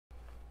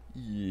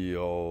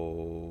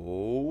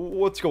Yo,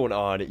 what's going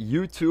on,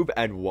 YouTube,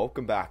 and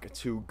welcome back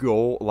to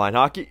Goal Line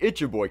Hockey. It's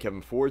your boy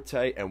Kevin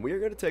Forte, and we are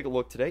going to take a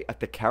look today at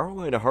the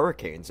Carolina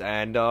Hurricanes,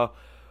 and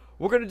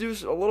we're going to do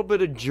a little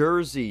bit of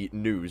Jersey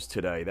news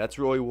today. That's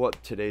really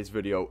what today's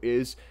video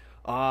is.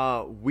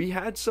 We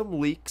had some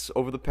leaks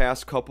over the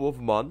past couple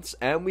of months,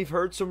 and we've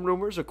heard some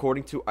rumors,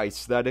 according to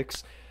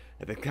Aesthetics,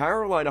 that the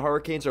Carolina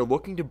Hurricanes are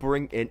looking to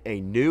bring in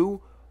a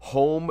new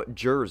home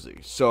jersey.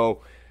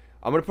 So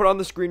I'm going to put on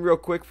the screen real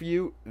quick for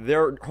you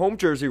their home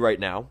jersey right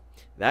now.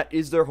 That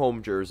is their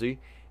home jersey.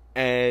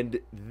 And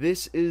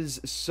this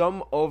is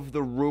some of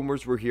the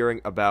rumors we're hearing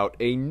about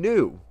a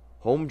new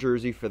home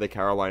jersey for the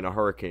Carolina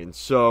Hurricanes.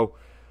 So,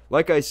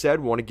 like I said,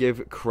 want to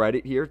give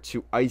credit here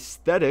to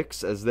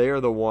Aesthetics, as they are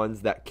the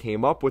ones that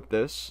came up with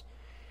this.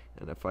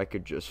 And if I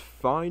could just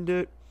find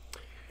it.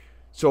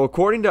 So,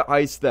 according to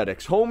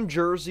Aesthetics, home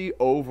jersey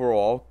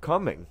overall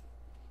coming.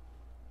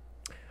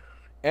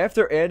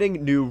 After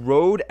adding new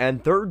road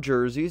and third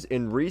jerseys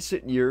in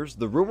recent years,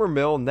 the rumor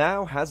mill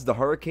now has the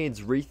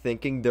Hurricanes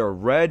rethinking their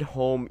red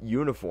home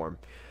uniform.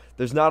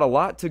 There's not a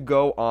lot to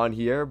go on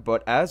here,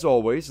 but as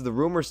always, the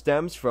rumor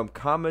stems from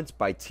comments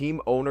by team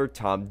owner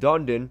Tom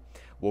Dundon.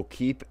 We'll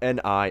keep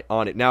an eye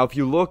on it. Now, if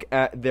you look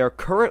at their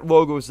current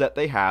logos that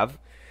they have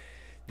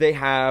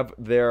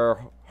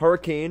their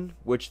Hurricane,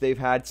 which they've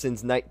had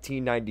since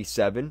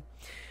 1997.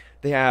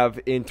 They have,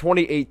 in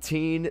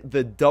 2018,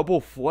 the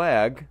double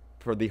flag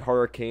for the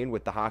Hurricane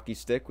with the hockey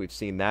stick. We've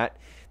seen that.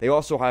 They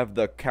also have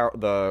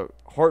the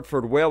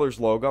Hartford Whalers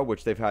logo,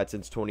 which they've had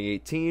since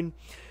 2018.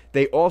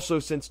 They also,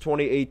 since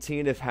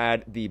 2018, have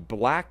had the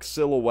black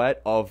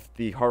silhouette of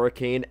the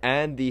Hurricane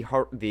and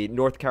the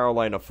North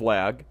Carolina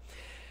flag.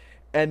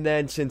 And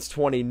then since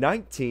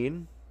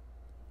 2019,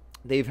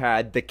 they've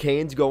had the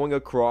Canes going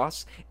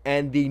across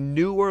and the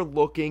newer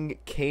looking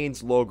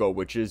Canes logo,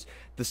 which is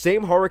the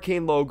same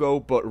Hurricane logo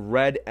but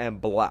red and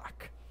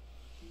black.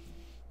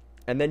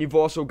 And then you've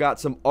also got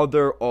some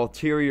other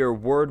ulterior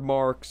word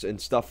marks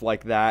and stuff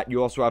like that.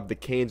 You also have the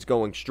Canes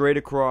going straight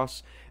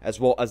across, as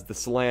well as the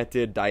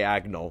slanted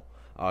diagonal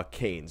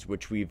Canes,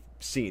 which we've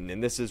seen.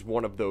 And this is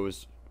one of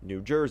those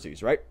new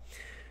jerseys, right?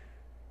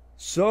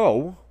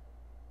 So,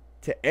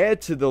 to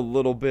add to the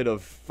little bit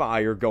of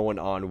fire going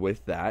on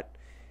with that,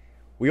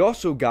 we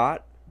also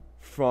got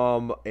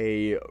from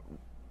a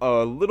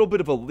little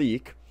bit of a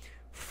leak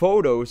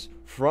photos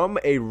from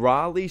a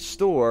Raleigh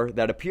store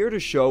that appear to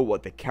show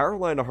what the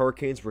Carolina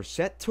Hurricanes were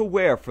set to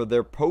wear for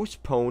their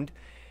postponed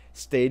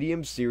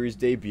Stadium Series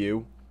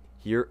debut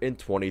here in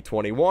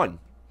 2021.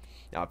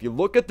 Now, if you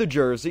look at the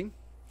jersey,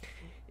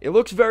 it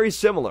looks very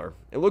similar.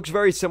 It looks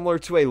very similar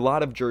to a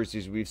lot of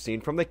jerseys we've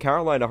seen from the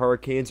Carolina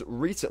Hurricanes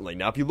recently.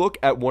 Now, if you look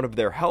at one of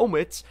their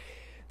helmets,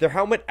 their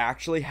helmet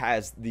actually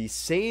has the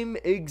same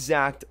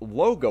exact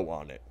logo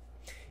on it.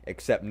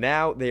 Except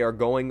now they are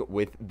going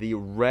with the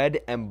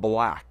red and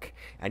black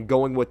and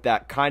going with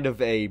that kind of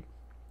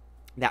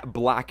that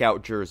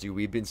blackout jersey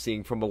we've been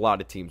seeing from a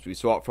lot of teams. We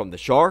saw it from the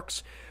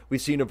Sharks.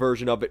 We've seen a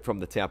version of it from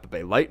the Tampa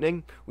Bay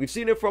Lightning. We've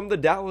seen it from the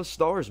Dallas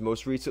Stars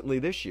most recently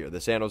this year. The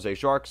San Jose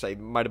Sharks, I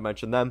might have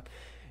mentioned them.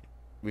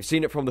 We've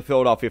seen it from the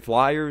Philadelphia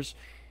Flyers.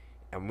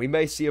 And we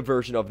may see a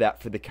version of that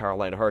for the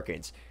Carolina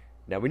Hurricanes.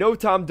 Now, we know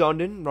Tom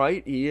Dundon,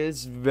 right? He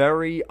is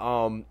very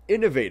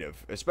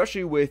innovative,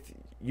 especially with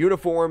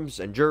uniforms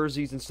and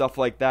jerseys and stuff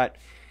like that.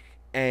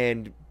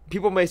 And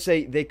people may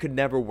say they could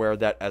never wear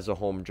that as a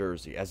home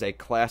jersey, as a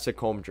classic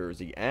home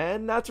jersey.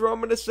 And that's where I'm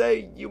going to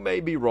say you may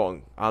be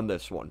wrong on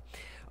this one.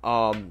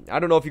 I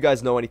don't know if you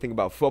guys know anything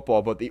about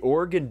football, but the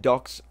Oregon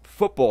Ducks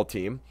football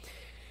team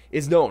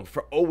is known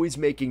for always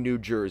making new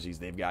jerseys.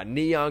 They've got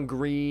neon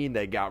green,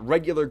 they got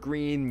regular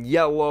green,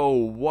 yellow,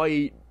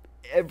 white,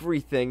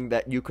 everything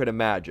that you could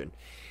imagine.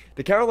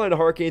 The Carolina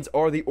Hurricanes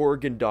are the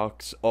Oregon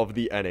Ducks of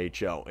the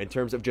NHL in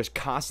terms of just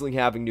constantly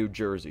having new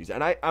jerseys.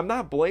 And I'm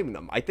not blaming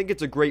them. I think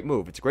it's a great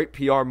move. It's a great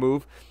PR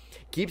move.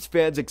 Keeps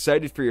fans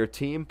excited for your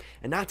team.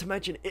 And not to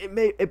mention,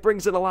 it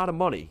brings in a lot of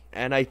money.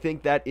 And I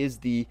think that is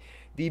the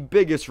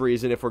biggest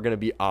reason, if we're going to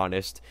be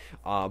honest.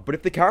 But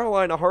if the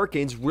Carolina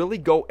Hurricanes really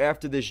go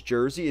after this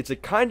jersey,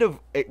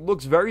 it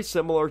looks very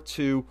similar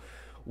to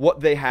what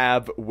they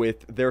have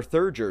with their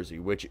third jersey,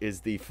 which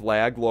is the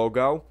flag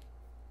logo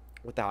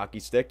with the hockey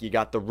stick. You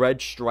got the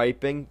red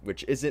striping,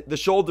 which isn't, the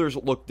shoulders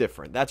look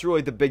different. That's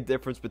really the big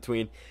difference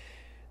between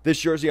this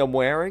jersey I'm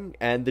wearing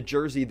and the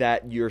jersey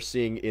that you're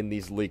seeing in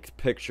these leaked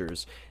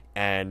pictures.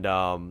 And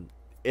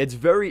it's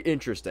very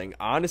interesting.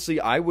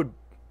 Honestly, I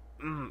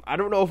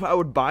don't know if I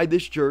would buy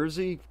this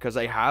jersey because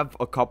I have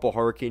a couple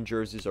Hurricane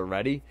jerseys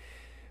already,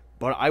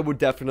 but I would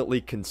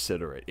definitely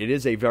consider it. It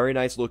is a very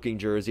nice looking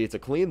jersey. It's a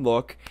clean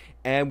look,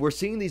 and we're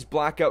seeing these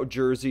blackout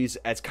jerseys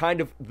as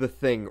kind of the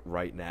thing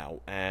right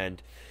now.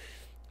 And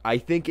I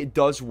think it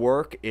does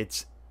work.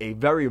 It's a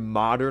very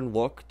modern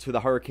look to the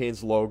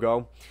Hurricanes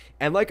logo.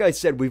 And like I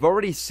said, we've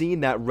already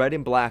seen that red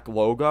and black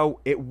logo.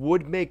 It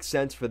would make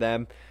sense for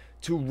them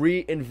to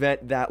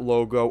reinvent that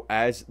logo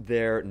as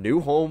their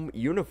new home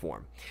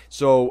uniform.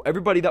 So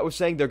everybody that was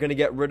saying they're going to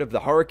get rid of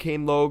the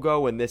Hurricane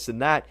logo and this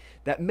and that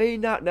may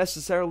not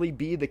necessarily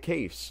be the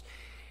case.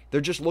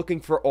 They're just looking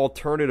for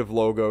alternative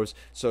logos.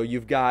 So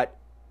you've got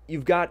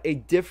a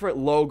different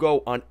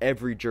logo on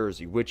every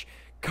jersey, which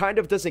kind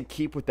of doesn't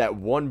keep with that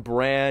one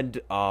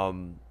brand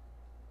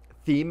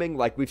theming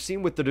like we've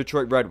seen with the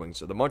Detroit Red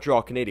Wings or the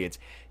Montreal Canadiens.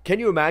 Can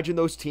you imagine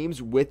those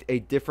teams with a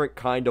different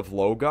kind of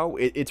logo?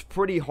 It's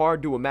pretty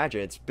hard to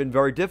imagine. It's been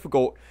very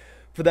difficult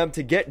for them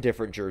to get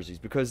different jerseys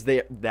because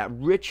that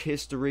rich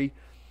history.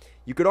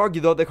 You could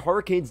argue, though, the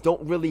Hurricanes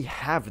don't really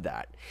have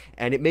that.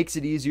 And it makes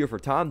it easier for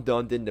Tom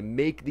Dundon to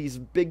make these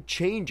big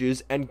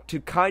changes and to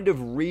kind of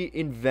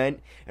reinvent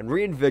and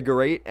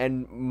reinvigorate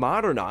and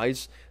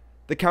modernize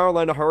the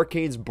Carolina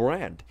Hurricanes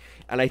brand.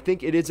 And I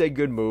think it is a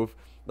good move.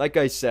 Like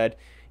I said,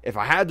 if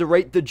I had to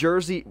rate the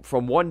jersey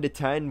from 1 to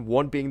 10,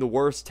 1 being the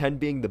worst, 10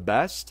 being the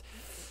best,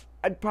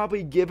 I'd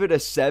probably give it a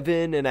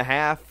 7.5,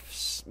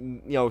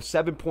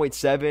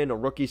 7.7, a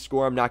rookie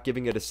score. I'm not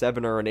giving it a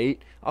 7 or an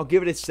 8. I'll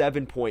give it a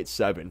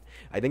 7.7.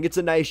 I think it's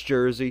a nice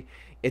jersey.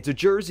 It's a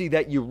jersey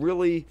that you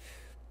really,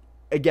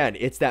 again,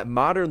 it's that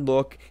modern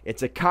look.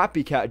 It's a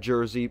copycat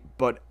jersey,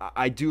 but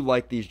I do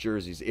like these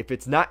jerseys. If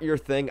it's not your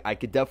thing, I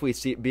could definitely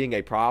see it being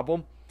a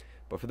problem.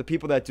 But for the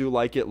people that do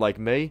like it, like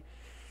me,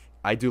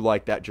 I do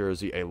like that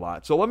jersey a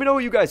lot. So let me know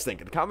what you guys think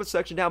in the comment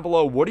section down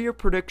below. What are your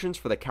predictions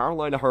for the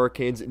Carolina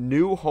Hurricanes'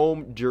 new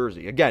home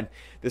jersey? Again,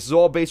 this is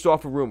all based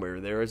off of rumor.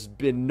 There has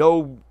been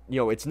no,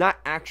 it's not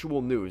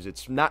actual news.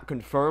 It's not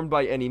confirmed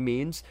by any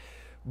means.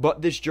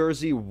 But this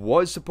jersey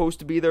was supposed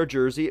to be their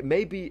jersey. It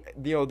may be,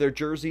 their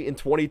jersey in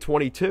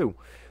 2022.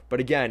 But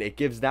again, it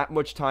gives that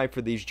much time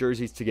for these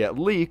jerseys to get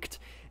leaked.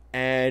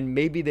 And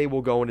maybe they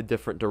will go in a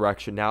different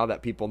direction now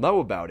that people know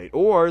about it.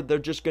 Or they're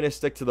just going to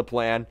stick to the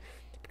plan,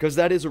 because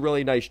that is a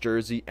really nice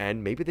jersey,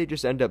 and maybe they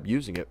just end up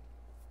using it.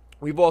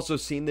 We've also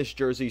seen this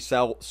jersey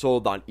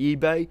sold on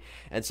eBay,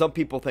 and some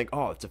people think,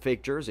 oh, it's a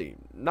fake jersey.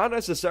 Not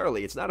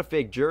necessarily. It's not a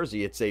fake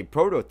jersey. It's a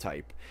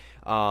prototype,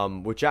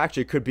 which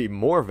actually could be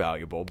more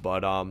valuable.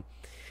 But,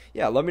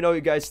 yeah, let me know what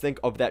you guys think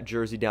of that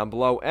jersey down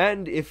below.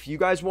 And if you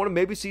guys want to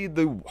maybe see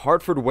the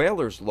Hartford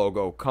Whalers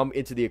logo come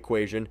into the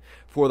equation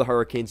for the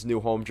Hurricanes' new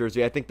home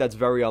jersey, I think that's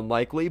very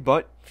unlikely,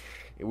 but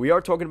we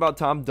are talking about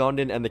Tom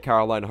Dundon and the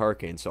Carolina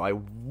Hurricanes, so I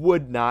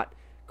would not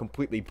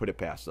completely put it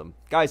past them.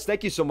 Guys,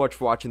 thank you so much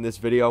for watching this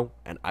video,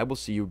 and I will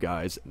see you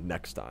guys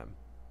next time.